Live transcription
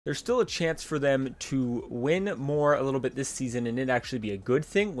there's still a chance for them to win more a little bit this season and it actually be a good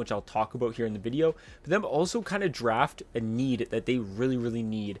thing, which I'll talk about here in the video, but them also kind of draft a need that they really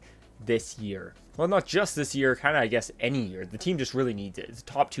need this year. Well, not just this year, kind of I guess any year. The team just really needs it. It's a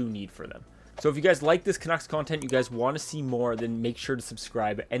top 2 need for them. So if you guys like this Canucks content, you guys want to see more, then make sure to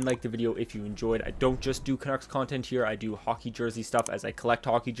subscribe and like the video if you enjoyed. I don't just do Canucks content here. I do hockey jersey stuff as I collect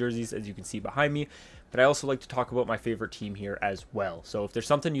hockey jerseys, as you can see behind me. But I also like to talk about my favorite team here as well. So if there's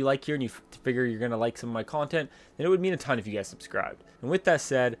something you like here and you figure you're going to like some of my content, then it would mean a ton if you guys subscribed. And with that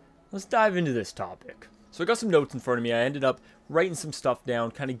said, let's dive into this topic. So I got some notes in front of me. I ended up writing some stuff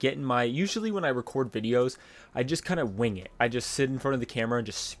down, kind of getting my, usually when I record videos, I just kind of wing it. I just sit in front of the camera and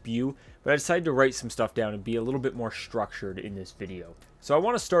just spew, but I decided to write some stuff down and be a little bit more structured in this video. So I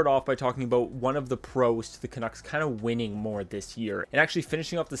want to start off by talking about one of the pros to the Canucks kind of winning more this year and actually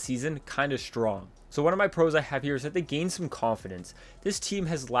finishing off the season kind of strong. So one of my pros I have here is that they gained some confidence. This team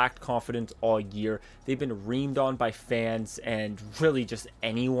has lacked confidence all year. They've been reamed on by fans and really just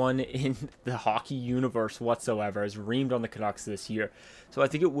anyone in the hockey universe whatsoever has reamed on the Canucks this year. So I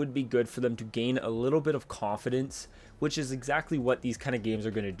think it would be good for them to gain a little bit of confidence, which is exactly what these kind of games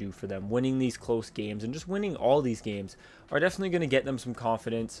are going to do for them. Winning these close games and just winning all these games are definitely going to get them some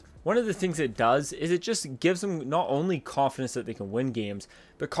confidence. One of the things it does is it just gives them not only confidence that they can win games,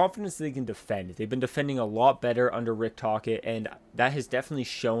 but confidence that they can defend. They've been defending a lot better under Rick Tocchet, and that has definitely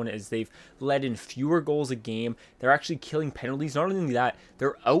shown as they've let in fewer goals a game. They're actually killing penalties. Not only that,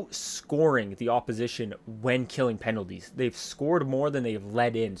 they're outscoring the opposition when killing penalties. They've scored more than they've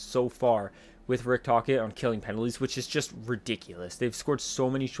let in so far with Rick Tocchet on killing penalties, which is just ridiculous. They've scored so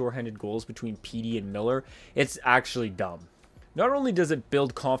many shorthanded goals between Petey and Miller. It's actually dumb. Not only does it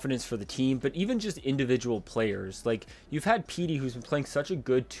build confidence for the team, but even just individual players. Like, you've had Petey, who's been playing such a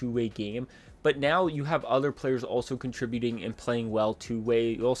good two-way game, but now you have other players also contributing and playing well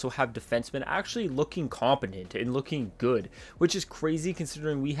two-way. You also have defensemen actually looking competent and looking good, which is crazy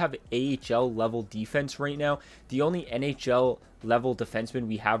considering we have AHL level defense right now. The only NHL level defenseman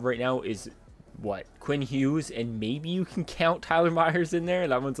we have right now is Quinn Hughes, and maybe you can count Tyler Myers in there.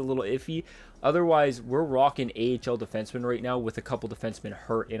 That one's a little iffy. Otherwise, we're rocking AHL defensemen right now with a couple defensemen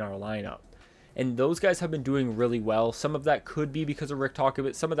hurt in our lineup. And those guys have been doing really well. Some of that could be because of Rick Tocchet,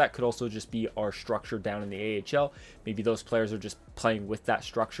 but some of that could also just be our structure down in the AHL. Maybe those players are just playing with that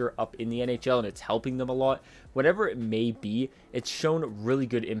structure up in the NHL and it's helping them a lot. Whatever it may be, it's shown really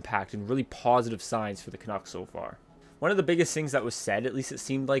good impact and really positive signs for the Canucks so far. One of the biggest things that was said, at least it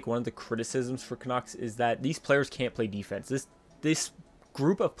seemed like one of the criticisms for Canucks, is that these players can't play defense. This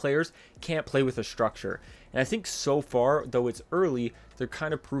group of players can't play with a structure. And I think so far, though it's early, they're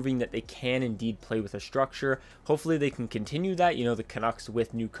kind of proving that they can indeed play with a structure. Hopefully they can continue that. You know, the Canucks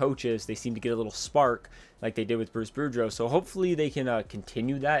with new coaches, they seem to get a little spark like they did with Bruce Boudreau. So hopefully they can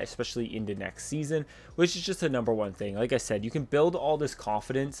continue that, especially into next season, which is just the #1 thing. Like I said, you can build all this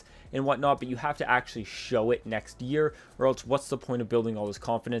confidence and whatnot, but you have to actually show it next year, or else what's the point of building all this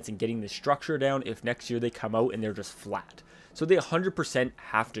confidence and getting the structure down if next year they come out and they're just flat? So they 100%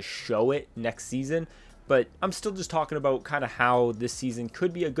 have to show it next season. But I'm still just talking about kind of how this season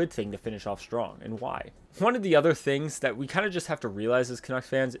could be a good thing to finish off strong and why. One of the other things that we kind of just have to realize as Canucks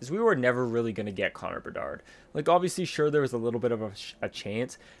fans is we were never really going to get Connor Bedard. Like, obviously, sure, there was a little bit of a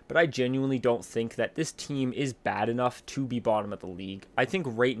chance, but I genuinely don't think that this team is bad enough to be bottom of the league. I think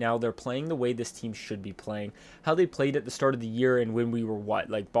right now they're playing the way this team should be playing. How they played at the start of the year and when we were,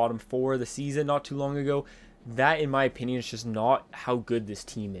 bottom 4 of the season not too long ago. That, in my opinion, is just not how good this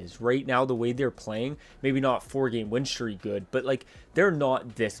team is. Right now, the way they're playing, maybe not 4-game win streak good, but, they're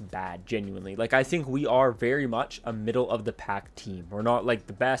not this bad, genuinely. I think we are very much a middle-of-the-pack team. We're not,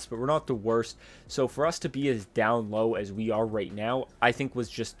 the best, but we're not the worst. So, for us to be as down low as we are right now, I think was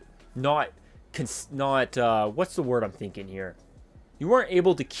just not what's the word I'm thinking here? You weren't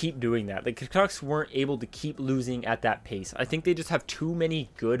able to keep doing that. The Canucks weren't able to keep losing at that pace. I think they just have too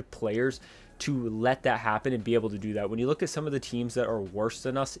many good players to let that happen and be able to do that. When you look at some of the teams that are worse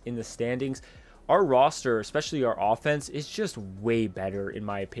than us in the standings, our roster, especially our offense, is just way better in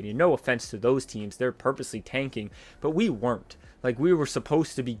my opinion. No offense to those teams, they're purposely tanking, but we weren't. We were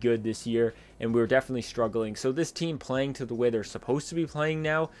supposed to be good this year and we were definitely struggling. So this team playing to the way they're supposed to be playing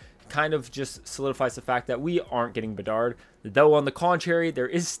now kind of just solidifies the fact that we aren't getting Bedard. Though on the contrary, there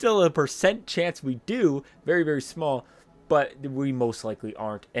is still a % chance we do, very, very small, but we most likely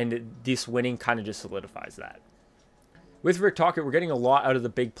aren't, and this winning kind of just solidifies that. With Rick Tocchet, we're getting a lot out of the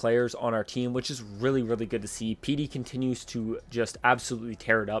big players on our team, which is really, really good to see. Petey continues to just absolutely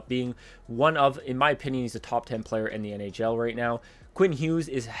tear it up, being one of, in my opinion, he's a top 10 player in the NHL right now. Quinn Hughes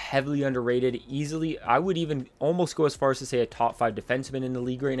is heavily underrated. Easily, I would even almost go as far as to say a top 5 defenseman in the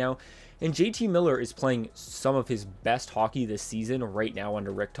league right now. And JT Miller is playing some of his best hockey this season right now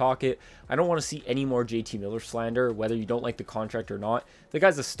under Rick Tocchet. I don't want to see any more JT Miller slander, whether you don't like the contract or not. The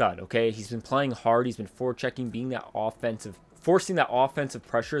guy's a stud, okay? He's been playing hard. He's been forechecking, being that offensive, forcing that offensive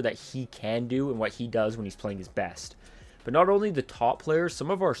pressure that he can do and what he does when he's playing his best. But not only the top players,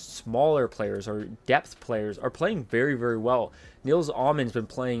 some of our smaller players, our depth players, are playing very, very well. Nils Aumann's been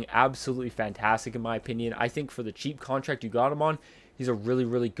playing absolutely fantastic in my opinion. I think for the cheap contract you got him on, he's a really,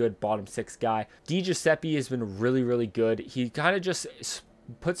 really good bottom 6 guy. Di Giuseppe has been really, really good. He kind of just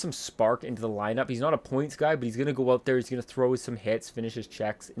put some spark into the lineup. He's not a points guy, but he's going to go out there. He's going to throw some hits, finish his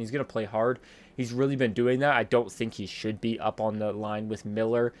checks, and he's going to play hard. He's really been doing that. I don't think he should be up on the line with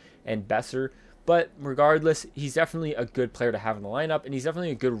Miller and Besser. But regardless, he's definitely a good player to have in the lineup, and he's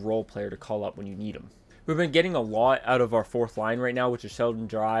definitely a good role player to call up when you need him. We've been getting a lot out of our 4th line right now, which is Sheldon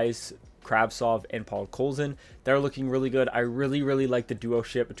Dries, Kravtsov, and Podkolzin. They're looking really good. I really, really like the duo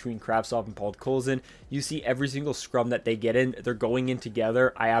ship between Kravtsov and Podkolzin. You see every single scrum that they get in, they're going in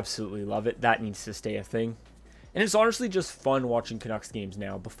together. I absolutely love it. That needs to stay a thing. And it's honestly just fun watching Canucks games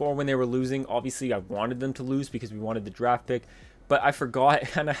now. Before, when they were losing, obviously I wanted them to lose because we wanted the draft pick. But I forgot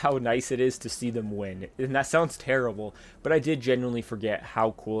kind of how nice it is to see them win. And that sounds terrible, but I did genuinely forget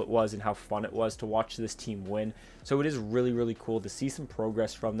how cool it was and how fun it was to watch this team win. So it is really, really cool to see some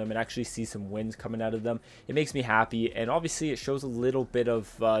progress from them and actually see some wins coming out of them. It makes me happy, and obviously it shows a little bit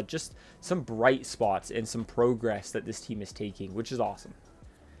of just some bright spots and some progress that this team is taking, which is awesome.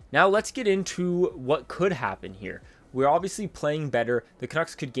 Now let's get into what could happen here. We're obviously playing better. The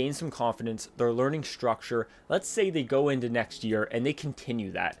Canucks could gain some confidence. They're learning structure. Let's say they go into next year and they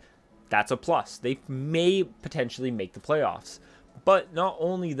continue that. That's a plus. They may potentially make the playoffs. But not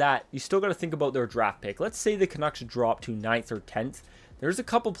only that, you still got to think about their draft pick. Let's say the Canucks drop to 9th or 10th. There's a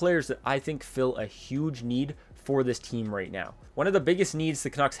couple players that I think fill a huge need for this team right now. One of the biggest needs the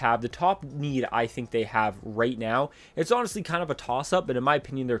Canucks have, the top need I think they have right now, it's honestly kind of a toss-up, but in my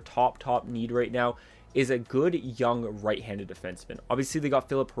opinion, their top need right now is a good young right-handed defenseman. Obviously, they got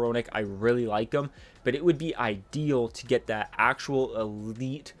Filip Hronek. I really like him, but it would be ideal to get that actual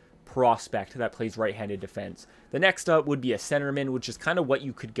elite prospect that plays right-handed defense. The next up would be a centerman, which is kind of what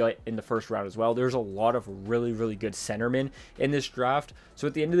you could get in the first round as well. There's a lot of really, really good centermen in this draft. So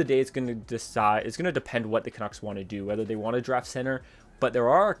at the end of the day, it's going to depend what the Canucks want to do, whether they want to draft center. But there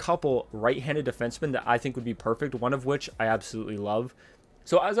are a couple right-handed defensemen that I think would be perfect, one of which I absolutely love.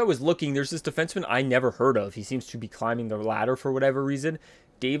 So as I was looking, there's this defenseman I never heard of. He seems to be climbing the ladder for whatever reason.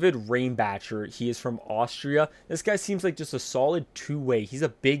 David Rainbacher. He is from Austria. This guy seems like just a solid two-way. He's a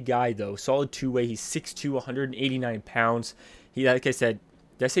big guy, though. Solid two-way. He's 6'2", 189 pounds. He, like I said,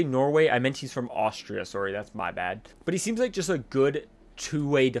 did I say Norway? I meant he's from Austria. Sorry, that's my bad. But he seems like just a good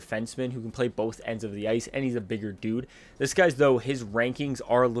two-way defenseman who can play both ends of the ice, and he's a bigger dude. This guy's, though, his rankings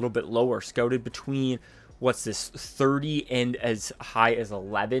are a little bit lower. Scouted between, what's this, 30 and as high as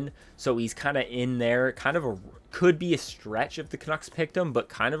 11. So he's kind of in there. Kind of could be a stretch if the Canucks picked him, but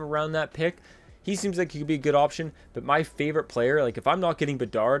kind of around that pick. He seems like he could be a good option. But my favorite player, like if I'm not getting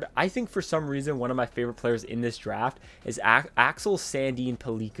Bedard, I think for some reason one of my favorite players in this draft is Axel Sandin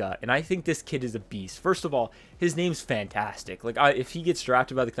Pellikka. And I think this kid is a beast. First of all, his name's fantastic. Like if he gets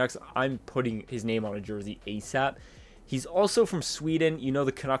drafted by the Canucks, I'm putting his name on a jersey ASAP. He's also from Sweden. You know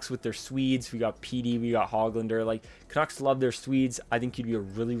the Canucks with their Swedes. We got PD, we got Hoglander. Like, Canucks love their Swedes. I think he'd be a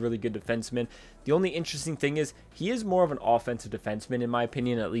really, really good defenseman. The only interesting thing is he is more of an offensive defenseman, in my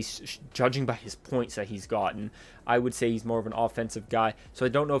opinion, at least judging by his points that he's gotten. I would say he's more of an offensive guy. So I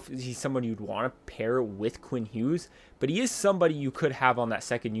don't know if he's someone you'd want to pair with Quinn Hughes, but he is somebody you could have on that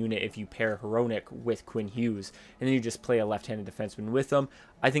second unit if you pair Hronek with Quinn Hughes, and then you just play a left-handed defenseman with them.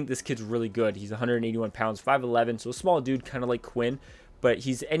 I think this kid's really good. He's 181 pounds, 5'11", so a small dude, kind of like Quinn. But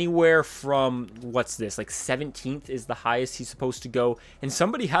he's anywhere from, what's this, like 17th is the highest he's supposed to go. And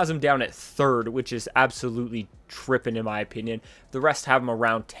somebody has him down at 3rd, which is absolutely tripping in my opinion. The rest have him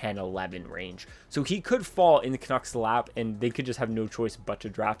around 10, 11 range. So he could fall in the Canucks' lap, and they could just have no choice but to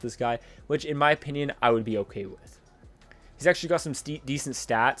draft this guy, which in my opinion, I would be okay with. He's actually got some decent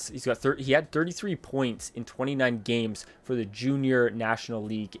stats. He had 33 points in 29 games for the Junior National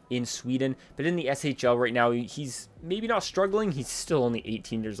League in Sweden. But in the SHL right now, he's maybe not struggling. He's still only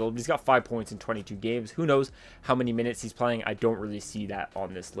 18 years old. But he's got 5 points in 22 games. Who knows how many minutes he's playing? I don't really see that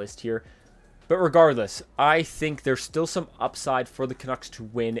on this list here. But regardless, I think there's still some upside for the Canucks to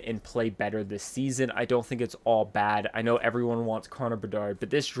win and play better this season. I don't think it's all bad. I know everyone wants Connor Bedard, but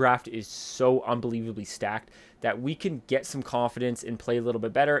this draft is so unbelievably stacked that we can get some confidence and play a little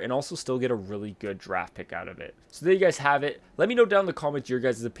bit better and also still get a really good draft pick out of it. So there you guys have it. Let me know down in the comments your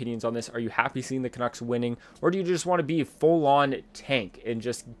guys' opinions on this. Are you happy seeing the Canucks winning, or do you just want to be a full-on tank and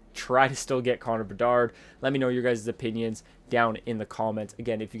just try to still get Connor Bedard? Let me know your guys' opinions down in the comments.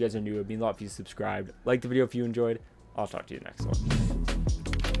 Again, if you guys are new, it would mean a lot if you subscribed. Like the video if you enjoyed. I'll talk to you next one.